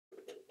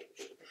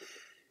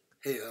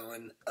Hey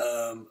Owen.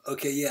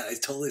 Okay, yeah, I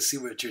totally see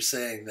what you're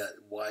saying. That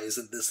why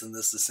isn't this and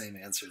this the same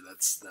answer?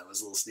 That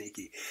was a little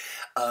sneaky.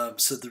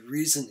 So the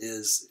reason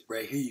is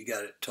right here. You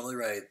got it totally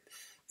right.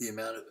 The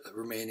amount of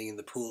remaining in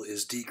the pool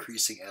is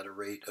decreasing at a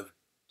rate of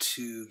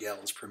 2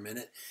 gallons per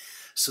minute.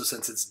 So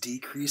since it's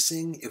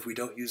decreasing, if we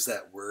don't use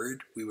that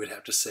word, we would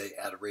have to say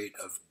at a rate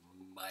of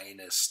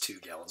minus 2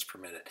 gallons per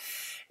minute.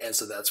 And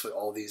so that's what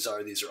all these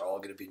are. These are all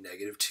going to be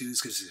negative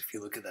twos because if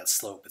you look at that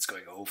slope, it's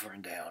going over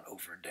and down,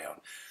 over and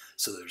down.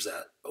 So there's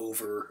that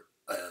over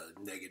a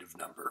negative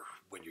number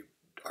when you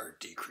are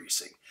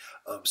decreasing.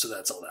 So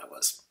that's all that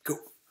was. Cool.